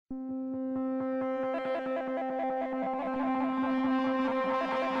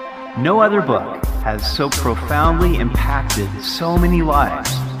No other book has so profoundly impacted so many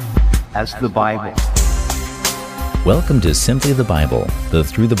lives as the Bible. Welcome to Simply the Bible, the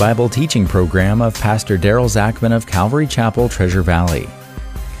Through the Bible teaching program of Pastor Daryl Zachman of Calvary Chapel, Treasure Valley.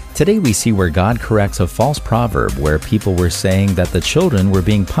 Today we see where God corrects a false proverb where people were saying that the children were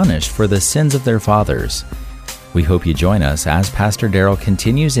being punished for the sins of their fathers. We hope you join us as Pastor Daryl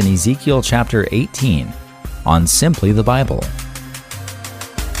continues in Ezekiel chapter 18 on Simply the Bible.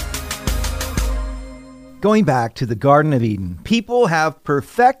 Going back to the Garden of Eden, people have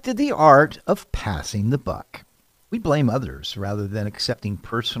perfected the art of passing the buck. We blame others rather than accepting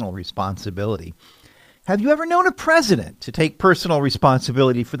personal responsibility. Have you ever known a president to take personal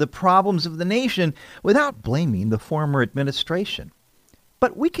responsibility for the problems of the nation without blaming the former administration?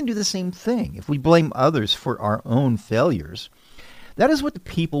 But we can do the same thing if we blame others for our own failures. That is what the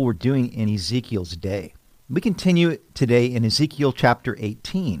people were doing in Ezekiel's day. We continue today in Ezekiel chapter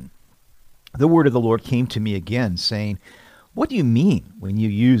 18. The word of the Lord came to me again, saying, "What do you mean when you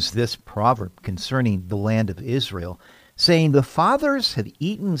use this proverb concerning the land of Israel, saying, 'The fathers have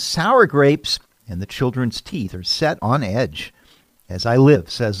eaten sour grapes, and the children's teeth are set on edge'? As I live,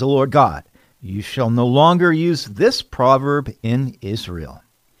 says the Lord God, you shall no longer use this proverb in Israel."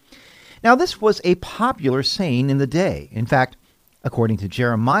 Now, this was a popular saying in the day. In fact, according to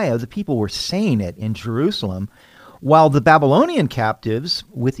Jeremiah, the people were saying it in Jerusalem, while the Babylonian captives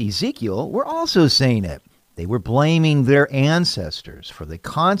with Ezekiel were also saying it. They were blaming their ancestors for the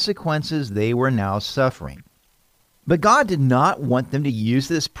consequences they were now suffering. But God did not want them to use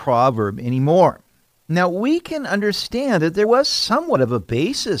this proverb anymore. Now, we can understand that there was somewhat of a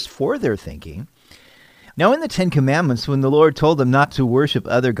basis for their thinking. Now, in the Ten Commandments, when the Lord told them not to worship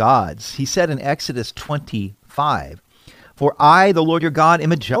other gods, he said in Exodus 25, "For I, the Lord your God,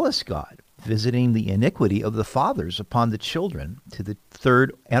 am a jealous God, visiting the iniquity of the fathers upon the children to the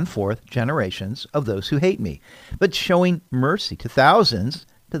third and fourth generations of those who hate me, but showing mercy to thousands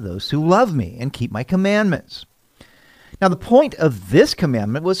to those who love me and keep my commandments." Now, the point of this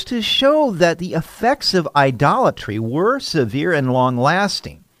commandment was to show that the effects of idolatry were severe and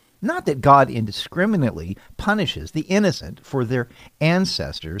long-lasting, not that God indiscriminately punishes the innocent for their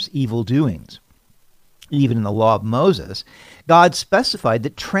ancestors' evil doings. Even in the law of Moses, God specified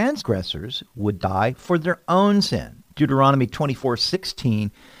that transgressors would die for their own sin. Deuteronomy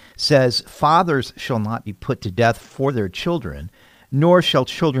 24:16 says, "Fathers shall not be put to death for their children, nor shall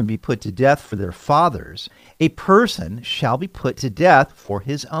children be put to death for their fathers. A person shall be put to death for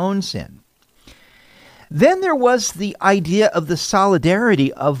his own sin." Then there was the idea of the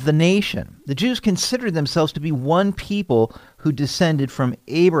solidarity of the nation. The Jews considered themselves to be one people who descended from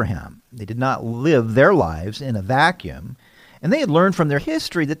Abraham. They did not live their lives in a vacuum, and they had learned from their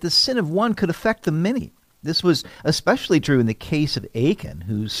history that the sin of one could affect the many. This was especially true in the case of Achan,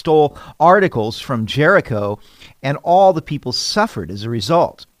 who stole articles from Jericho, and all the people suffered as a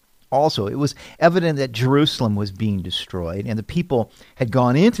result. Also, it was evident that Jerusalem was being destroyed, and the people had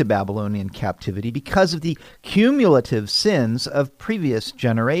gone into Babylonian captivity because of the cumulative sins of previous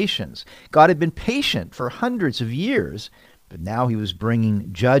generations. God had been patient for hundreds of years, but now he was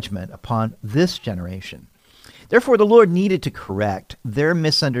bringing judgment upon this generation. Therefore, the Lord needed to correct their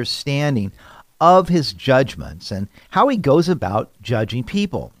misunderstanding of his judgments and how he goes about judging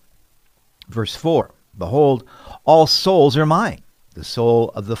people. Verse 4, "Behold, all souls are mine. The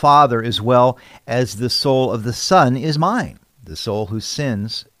soul of the Father as well as the soul of the Son is mine. The soul who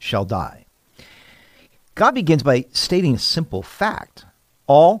sins shall die." God begins by stating a simple fact.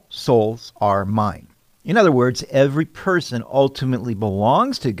 All souls are mine. In other words, every person ultimately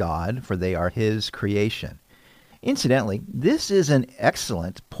belongs to God, for they are his creation. Incidentally, this is an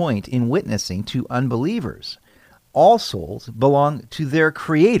excellent point in witnessing to unbelievers. All souls belong to their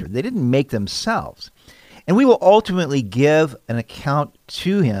Creator. They didn't make themselves. And we will ultimately give an account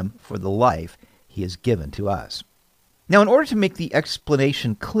to him for the life he has given to us. Now, in order to make the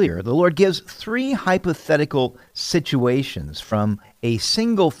explanation clear, the Lord gives three hypothetical situations from a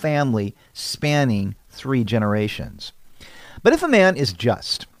single family spanning 3 generations. "But if a man is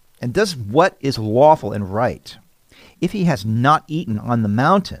just and does what is lawful and right, if he has not eaten on the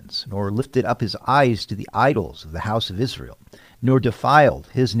mountains, nor lifted up his eyes to the idols of the house of Israel, nor defiled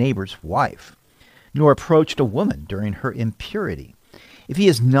his neighbor's wife, nor approached a woman during her impurity, if he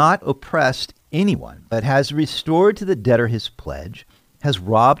has not oppressed anyone, but has restored to the debtor his pledge, has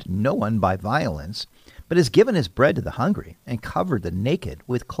robbed no one by violence, but has given his bread to the hungry, and covered the naked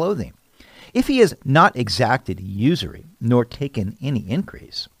with clothing, if he has not exacted usury, nor taken any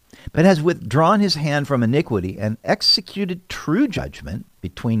increase, but has withdrawn his hand from iniquity, and executed true judgment,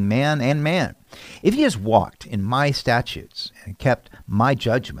 between man and man. If he has walked in my statutes and kept my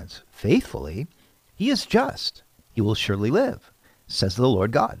judgments faithfully, he is just. He will surely live, says the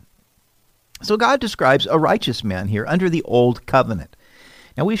Lord God. So God describes a righteous man here under the Old Covenant.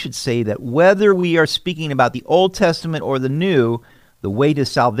 Now we should say that whether we are speaking about the Old Testament or the New, the way to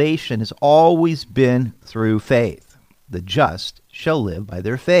salvation has always been through faith. The just shall live by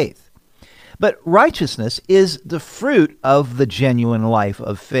their faith. But righteousness is the fruit of the genuine life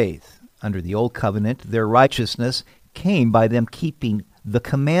of faith. Under the Old Covenant, their righteousness came by them keeping the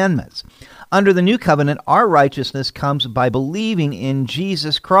commandments. Under the New Covenant, our righteousness comes by believing in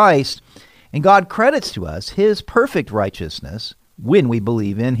Jesus Christ, and God credits to us his perfect righteousness when we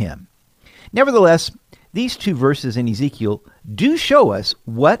believe in him. Nevertheless, these two verses in Ezekiel do show us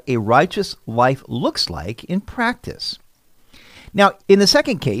what a righteous life looks like in practice. Now, in the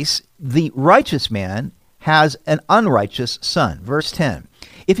second case, the righteous man has an unrighteous son. Verse 10,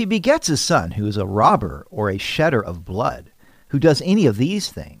 if he begets a son who is a robber or a shedder of blood, who does any of these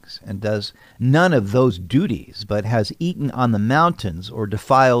things, and does none of those duties, but has eaten on the mountains or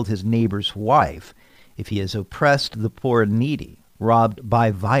defiled his neighbor's wife, if he has oppressed the poor and needy, robbed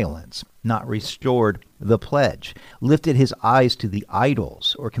by violence, not restored the pledge, lifted his eyes to the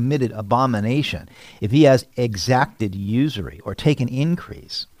idols, or committed abomination, if he has exacted usury or taken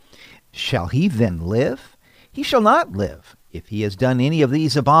increase, shall he then live? He shall not live. If he has done any of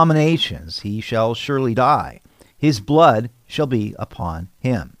these abominations, he shall surely die. His blood shall be upon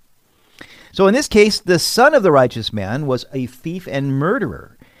him. So in this case, the son of the righteous man was a thief and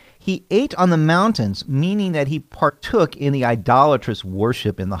murderer. He ate on the mountains, meaning that he partook in the idolatrous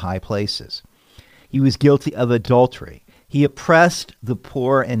worship in the high places. He was guilty of adultery. He oppressed the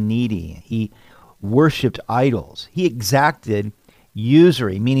poor and needy. He worshipped idols. He exacted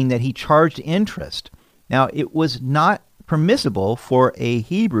usury, meaning that he charged interest. Now, it was not permissible for a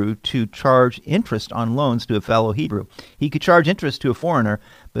Hebrew to charge interest on loans to a fellow Hebrew. He could charge interest to a foreigner,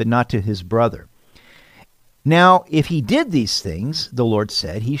 but not to his brother. Now, if he did these things, the Lord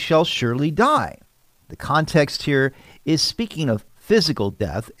said, he shall surely die. The context here is speaking of physical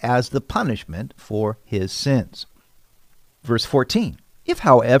death as the punishment for his sins. Verse 14, if,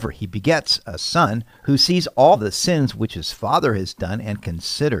 however, he begets a son who sees all the sins which his father has done and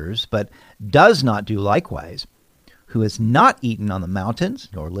considers, but does not do likewise, who has not eaten on the mountains,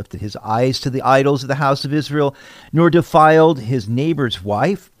 nor lifted his eyes to the idols of the house of Israel, nor defiled his neighbor's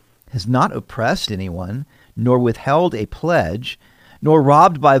wife, has not oppressed anyone, nor withheld a pledge, nor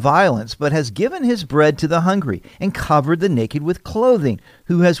robbed by violence, but has given his bread to the hungry, and covered the naked with clothing,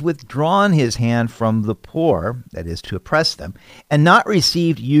 who has withdrawn his hand from the poor, that is, to oppress them, and not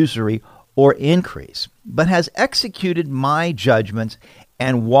received usury or increase, but has executed my judgments,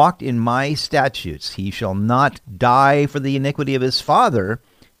 and walked in my statutes, he shall not die for the iniquity of his father,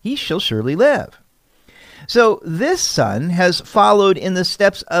 he shall surely live. So this son has followed in the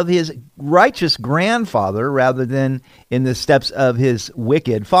steps of his righteous grandfather rather than in the steps of his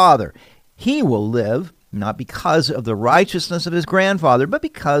wicked father. He will live, not because of the righteousness of his grandfather, but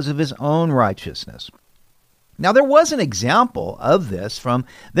because of his own righteousness. Now there was an example of this from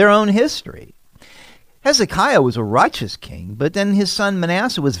their own history. Hezekiah was a righteous king, but then his son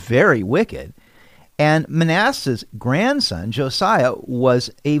Manasseh was very wicked. And Manasseh's grandson, Josiah,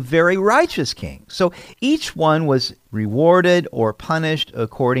 was a very righteous king. So each one was rewarded or punished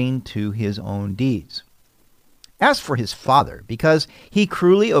according to his own deeds. As for his father, because he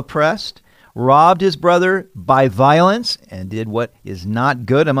cruelly oppressed, robbed his brother by violence, and did what is not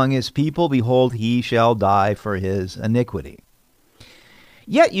good among his people, behold, he shall die for his iniquity.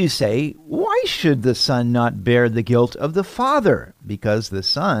 Yet you say, why should the son not bear the guilt of the father? Because the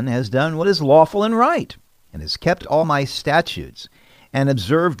son has done what is lawful and right, and has kept all my statutes, and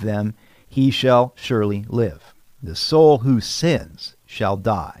observed them, he shall surely live. The soul who sins shall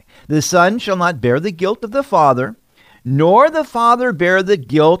die. The son shall not bear the guilt of the father, nor the father bear the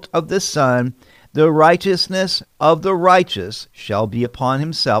guilt of the son. The righteousness of the righteous shall be upon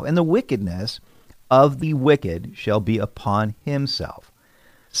himself, and the wickedness of the wicked shall be upon himself.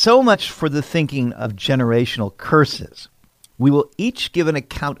 So much for the thinking of generational curses. We will each give an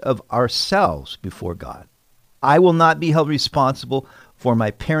account of ourselves before God. I will not be held responsible for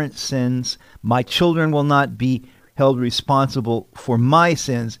my parents' sins. My children will not be held responsible for my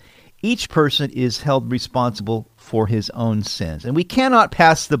sins. Each person is held responsible for his own sins. And we cannot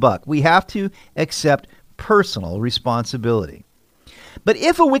pass the buck. We have to accept personal responsibility. But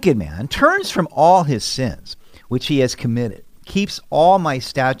if a wicked man turns from all his sins which he has committed, keeps all my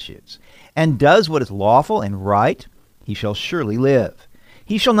statutes, and does what is lawful and right, he shall surely live.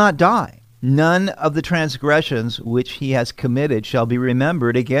 He shall not die, None of the transgressions which he has committed shall be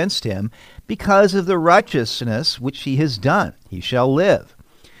remembered against him, because of the righteousness which he has done. He shall live.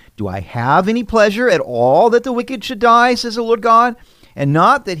 Do I have any pleasure at all that the wicked should die, says the Lord God, and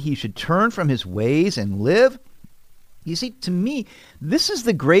not that he should turn from his ways and live? You see, to me, this is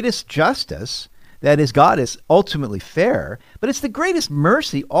the greatest justice. That is, God is ultimately fair, but it's the greatest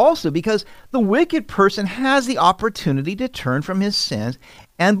mercy also because the wicked person has the opportunity to turn from his sins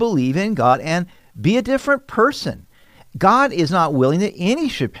and believe in God and be a different person. God is not willing that any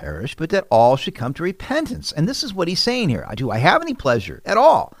should perish, but that all should come to repentance. And this is what he's saying here. Do I have any pleasure at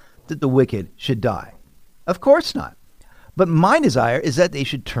all that the wicked should die? Of course not. But my desire is that they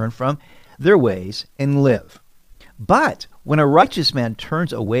should turn from their ways and live. But when a righteous man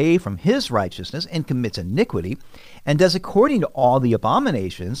turns away from his righteousness and commits iniquity, and does according to all the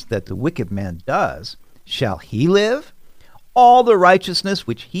abominations that the wicked man does, shall he live? All the righteousness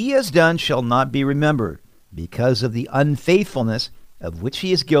which he has done shall not be remembered, because of the unfaithfulness of which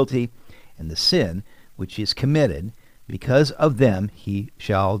he is guilty, and the sin which he has committed, because of them he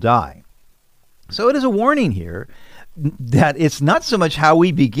shall die. So it is a warning here that it's not so much how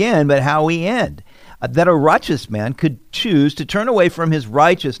we begin, but how we end. That a righteous man could choose to turn away from his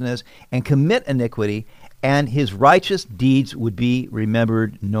righteousness and commit iniquity, and his righteous deeds would be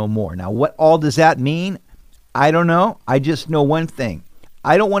remembered no more. Now, what all does that mean? I don't know. I just know one thing.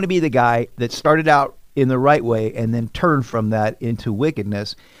 I don't want to be the guy that started out in the right way and then turned from that into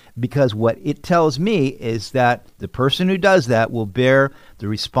wickedness, because what it tells me is that the person who does that will bear the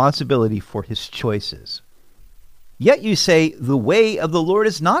responsibility for his choices. Yet you say, the way of the Lord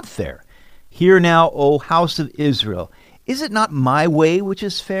is not fair. Hear now, O house of Israel, is it not my way which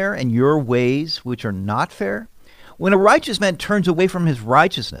is fair, and your ways which are not fair? When a righteous man turns away from his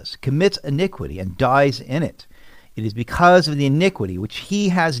righteousness, commits iniquity, and dies in it, it is because of the iniquity which he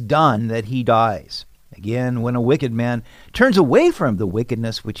has done that he dies. Again, when a wicked man turns away from the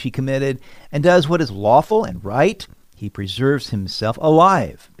wickedness which he committed, and does what is lawful and right, he preserves himself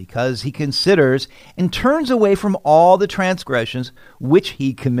alive, because he considers and turns away from all the transgressions which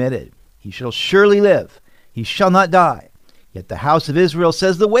he committed. He shall surely live, he shall not die. Yet the house of Israel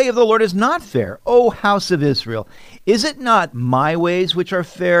says, the way of the Lord is not fair. O house of Israel, is it not my ways which are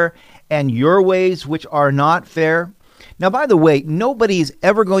fair, and your ways which are not fair? Now, by the way, nobody is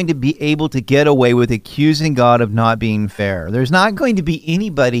ever going to be able to get away with accusing God of not being fair. There's not going to be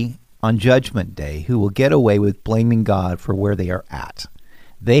anybody on Judgment Day who will get away with blaming God for where they are at.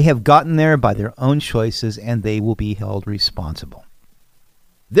 They have gotten there by their own choices, and they will be held responsible.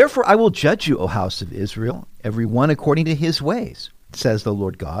 Therefore I will judge you, O house of Israel, every one according to his ways, says the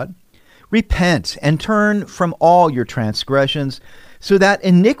Lord God. Repent and turn from all your transgressions, so that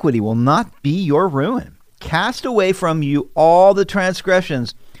iniquity will not be your ruin. Cast away from you all the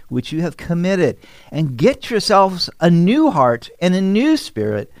transgressions which you have committed, and get yourselves a new heart and a new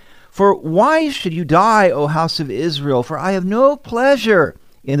spirit. For why should you die, O house of Israel? For I have no pleasure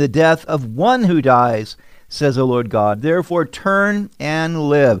in the death of one who dies, says the Lord God. Therefore turn and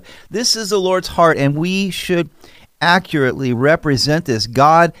live. This is the Lord's heart, and we should accurately represent this.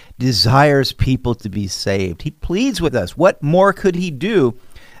 God desires people to be saved. He pleads with us. What more could he do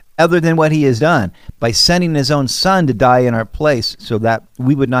other than what he has done by sending his own son to die in our place so that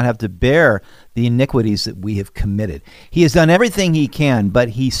we would not have to bear the iniquities that we have committed? He has done everything he can, but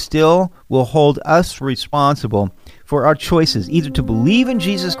he still will hold us responsible for our choices, either to believe in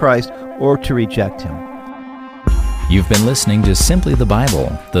Jesus Christ or to reject him. You've been listening to Simply the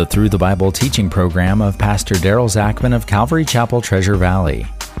Bible, the Through the Bible teaching program of Pastor Daryl Zachman of Calvary Chapel, Treasure Valley.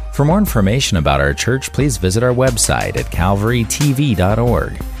 For more information about our church, please visit our website at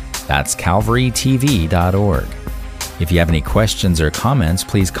calvarytv.org. That's calvarytv.org. If you have any questions or comments,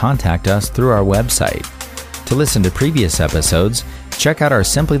 please contact us through our website. To listen to previous episodes, check out our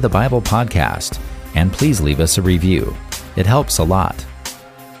Simply the Bible podcast, and please leave us a review. It helps a lot.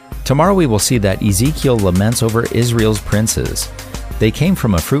 Tomorrow we will see that Ezekiel laments over Israel's princes. They came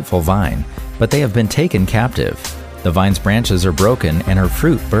from a fruitful vine, but they have been taken captive. The vine's branches are broken and her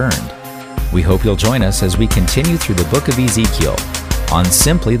fruit burned. We hope you'll join us as we continue through the book of Ezekiel on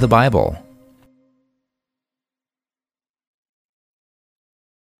Simply the Bible.